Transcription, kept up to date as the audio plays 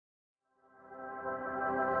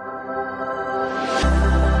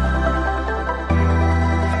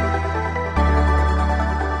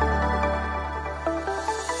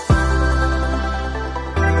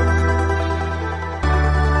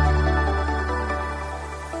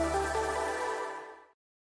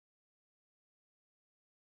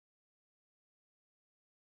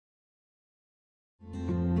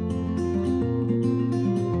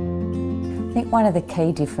One of the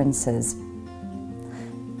key differences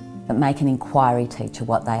that make an inquiry teacher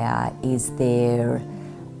what they are is their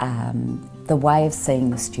the way of seeing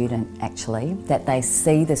the student, actually, that they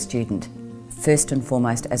see the student first and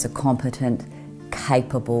foremost as a competent,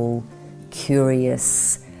 capable,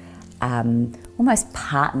 curious, almost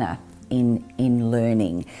partner in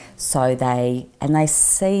learning. So they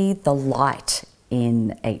see the light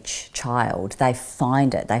in each child. They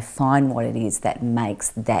find it, they find what it is that makes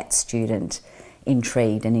that student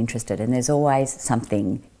intrigued and interested, and there's always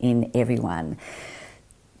something in everyone.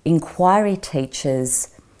 Inquiry teachers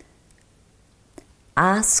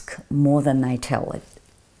ask more than they tell.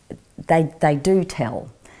 They do tell,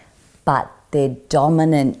 but their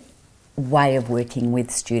dominant way of working with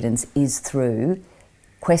students is through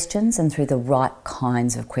questions and through the right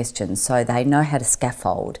kinds of questions, so they know how to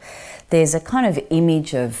scaffold. There's a kind of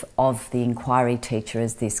image of the inquiry teacher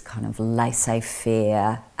as this kind of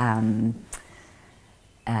laissez-faire,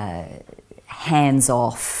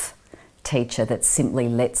 hands-off teacher that simply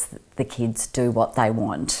lets the kids do what they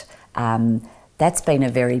want. That's been a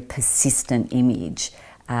very persistent image,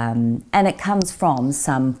 and it comes from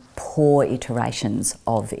some poor iterations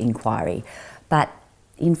of inquiry. But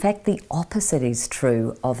in fact, the opposite is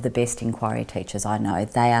true of the best inquiry teachers I know.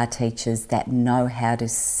 They are teachers that know how to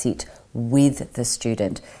sit with the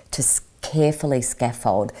student, to carefully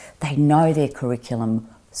scaffold. They know their curriculum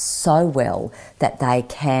so well that they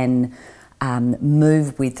can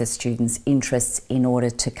move with the students' interests in order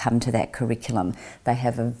to come to that curriculum. They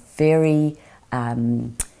have a very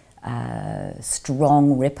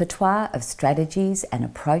strong repertoire of strategies and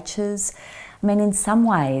approaches. I mean, in some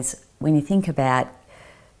ways, when you think about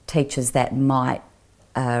teachers that might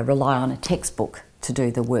rely on a textbook to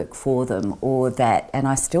do the work for them, or that, and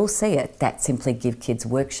I still see it, that simply give kids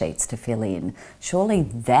worksheets to fill in, surely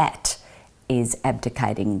that is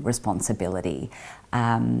abdicating responsibility.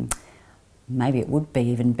 Maybe it would be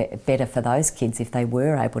even better for those kids if they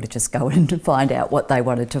were able to just go in and find out what they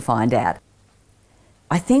wanted to find out.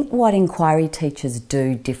 I think what inquiry teachers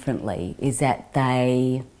do differently is that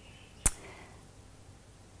they're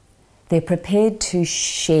prepared to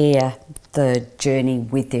share the journey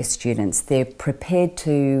with their students. They're prepared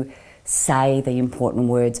to say the important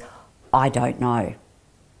words, "I don't know.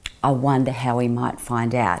 I wonder how we might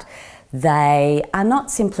find out." They are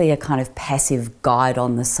not simply a kind of passive guide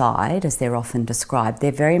on the side, as they're often described.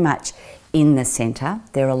 They're very much in the centre.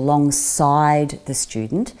 They're alongside the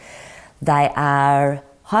student. They are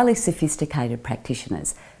highly sophisticated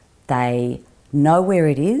practitioners. They know where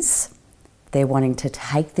it is. They're wanting to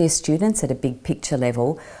take their students at a big picture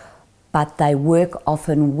level, but they work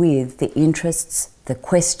often with the interests, the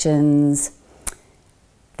questions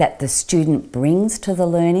that the student brings to the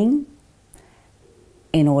learning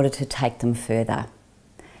in order to take them further.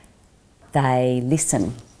 They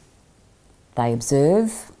listen, they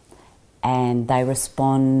observe, and they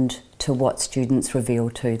respond to what students reveal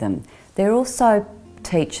to them. They're also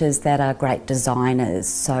teachers that are great designers,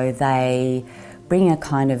 so they bring a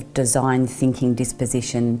kind of design thinking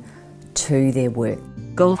disposition to their work.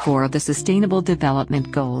 Goal 4 of the Sustainable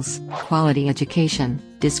Development Goals, Quality Education,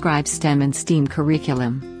 describes STEM and STEAM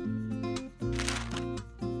curriculum.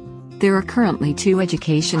 There are currently 2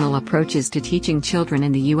 educational approaches to teaching children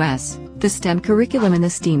in the U.S., the STEM curriculum and the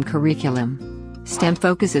STEAM curriculum. STEM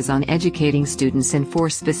focuses on educating students in 4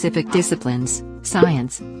 specific disciplines: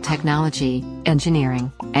 science, technology,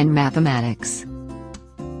 engineering, and mathematics.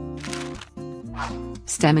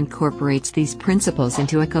 STEM incorporates these principles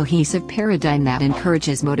into a cohesive paradigm that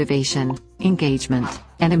encourages motivation, engagement,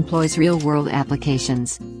 and employs real-world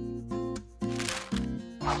applications.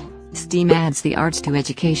 STEAM adds the arts to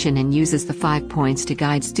education and uses the 5 points to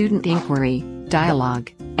guide student inquiry,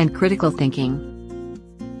 dialogue, and critical thinking.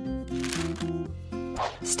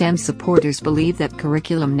 STEM supporters believe that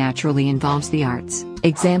curriculum naturally involves the arts.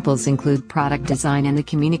 Examples include product design and the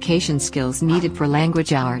communication skills needed for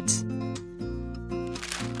language arts.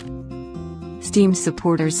 STEAM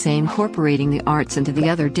supporters say incorporating the arts into the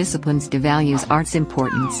other disciplines devalues arts'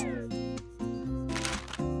 importance.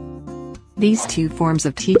 These 2 forms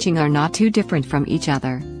of teaching are not too different from each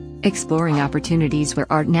other. Exploring opportunities where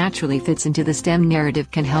art naturally fits into the STEM narrative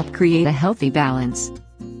can help create a healthy balance.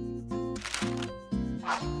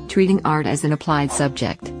 Treating art as an applied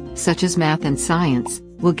subject, such as math and science,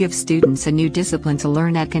 will give students a new discipline to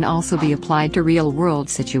learn that can also be applied to real-world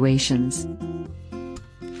situations.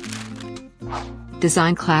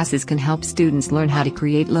 Design classes can help students learn how to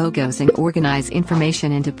create logos and organize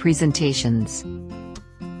information into presentations.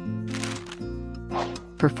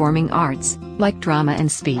 Performing arts, like drama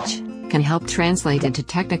and speech, can help translate into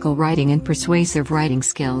technical writing and persuasive writing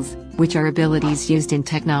skills, which are abilities used in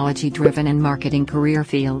technology-driven and marketing career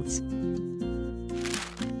fields.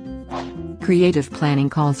 Creative planning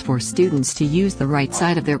calls for students to use the right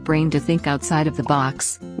side of their brain to think outside of the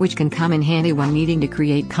box, which can come in handy when needing to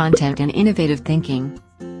create content and innovative thinking.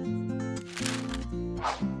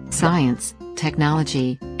 Science,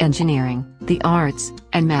 technology, engineering, the arts,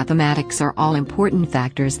 and mathematics are all important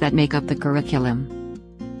factors that make up the curriculum.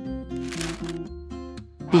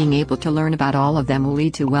 Being able to learn about all of them will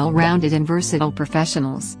lead to well-rounded and versatile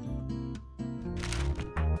professionals.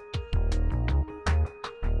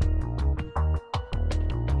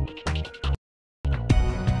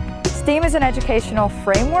 STEAM is an educational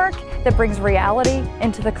framework that brings reality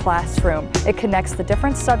into the classroom. It connects the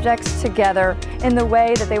different subjects together in the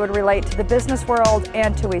way that they would relate to the business world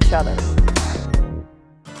and to each other.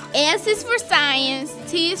 S is for science,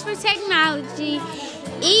 T is for technology,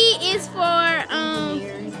 E is for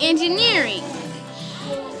engineering,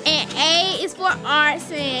 and A is for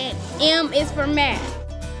arts, and M is for math.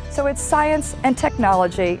 So it's science and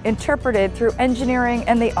technology interpreted through engineering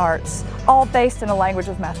and the arts, all based in a language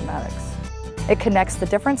of mathematics. It connects the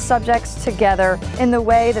different subjects together in the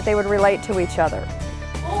way that they would relate to each other.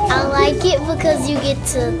 I like it because you get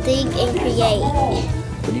to think and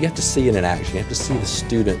create. But you have to see it in action. You have to see the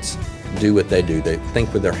students do what they do. They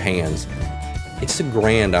think with their hands. It's a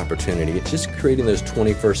grand opportunity. It's just creating those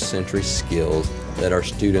 21st century skills that our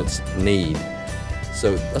students need.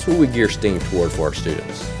 So that's what we gear STEAM toward for our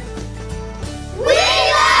students.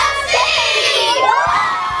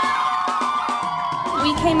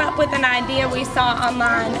 We came up with an idea we saw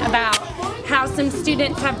online about how some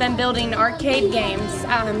students have been building arcade games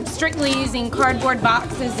strictly using cardboard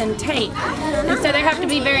boxes and tape. And so they have to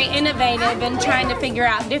be very innovative in trying to figure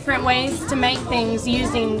out different ways to make things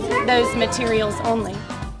using those materials only.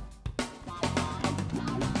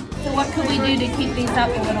 So what could we do to keep these up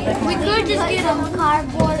a little bit more? We could just get them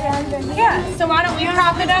cardboard underneath. Yeah, so why don't we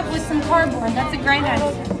prop it up with some cardboard? That's a great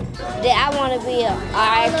idea. I want to be an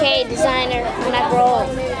arcade designer when I grow up.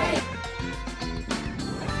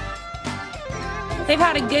 They've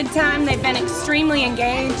had a good time, they've been extremely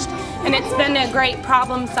engaged, and it's been a great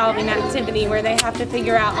problem-solving activity where they have to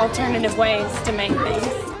figure out alternative ways to make things.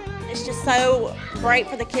 It's just so great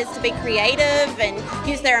for the kids to be creative and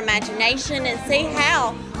use their imagination and see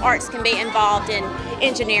how arts can be involved in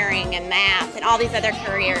engineering and math and all these other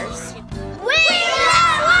careers. We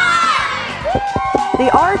love art!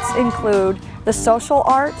 The arts include the social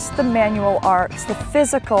arts, the manual arts, the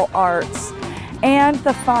physical arts, and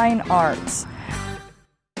the fine arts.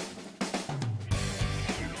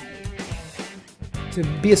 To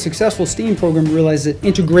be a successful STEAM program, realize that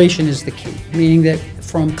integration is the key, meaning that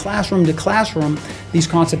from classroom to classroom, these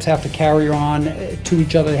concepts have to carry on to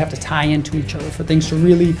each other, they have to tie into each other for things to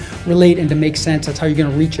really relate and to make sense. That's how you're going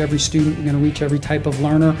to reach every student, you're going to reach every type of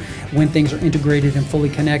learner when things are integrated and fully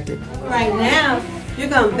connected. Right now, you're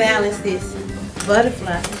going to balance this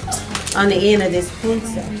butterfly on the end of this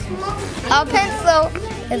pencil. A pencil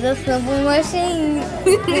is a simple machine.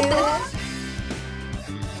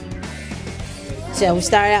 So we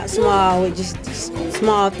start out small with just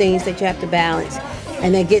small things that you have to balance.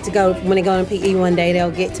 And they get to go, when they go in PE one day,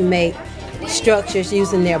 they'll get to make structures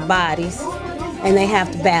using their bodies, and they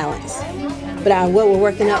have to balance. But what we're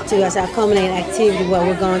working up to is our culminating activity where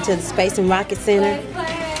we're going to the Space and Rocket Center.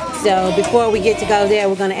 So before we get to go there,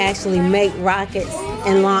 we're going to actually make rockets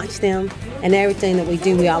and launch them. And everything that we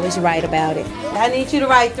do, we always write about it. I need you to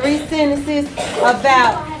write 3 sentences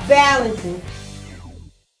about balancing.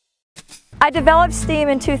 I developed STEAM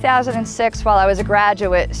in 2006 while I was a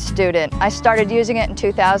graduate student. I started using it in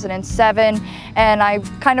 2007, and I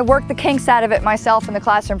kind of worked the kinks out of it myself in the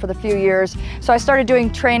classroom for the few years, so I started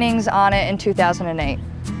doing trainings on it in 2008.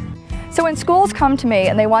 So when schools come to me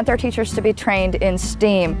and they want their teachers to be trained in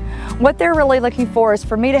STEAM, what they're really looking for is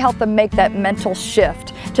for me to help them make that mental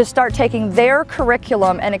shift, to start taking their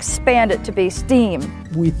curriculum and expand it to be STEAM.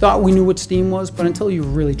 We thought we knew what STEAM was, but until you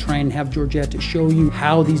really try and have Georgette to show you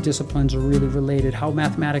how these disciplines are really related, how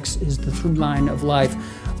mathematics is the through line of life,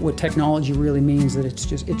 what technology really means, that it's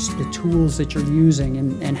the tools that you're using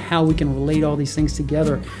and how we can relate all these things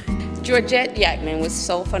together. Georgette Yackman was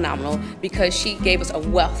so phenomenal because she gave us a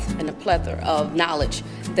wealth and a plethora of knowledge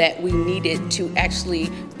that we needed to actually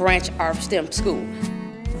branch our STEM school.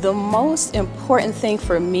 The most important thing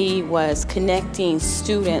for me was connecting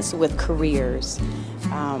students with careers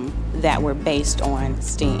that were based on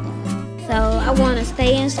STEAM. So I want to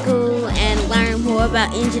stay in school and learn more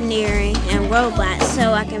about engineering and robots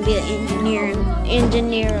so I can be an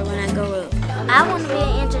engineer when I grow up. I want to be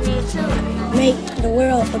an engineer too. Make the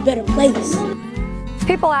world a better place.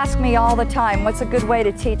 People ask me all the time, what's a good way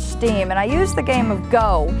to teach STEAM? And I use the game of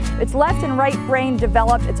Go. It's left and right brain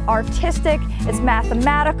developed, it's artistic, it's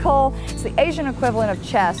mathematical, it's the Asian equivalent of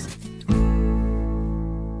chess.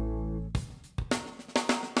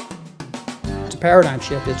 It's a paradigm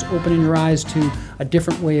shift. It's opening your eyes to a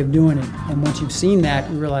different way of doing it. And once you've seen that,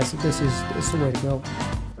 you realize that this is the way to go.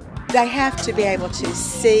 They have to be able to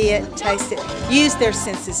see it, taste it, use their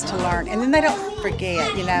senses to learn, and then they don't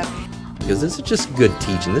forget, you know. Because this is just good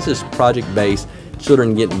teaching. This is project-based,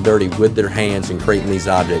 children getting dirty with their hands and creating these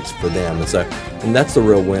objects for them. And that's the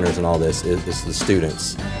real winners in all this is the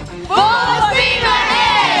students. Full steam ahead!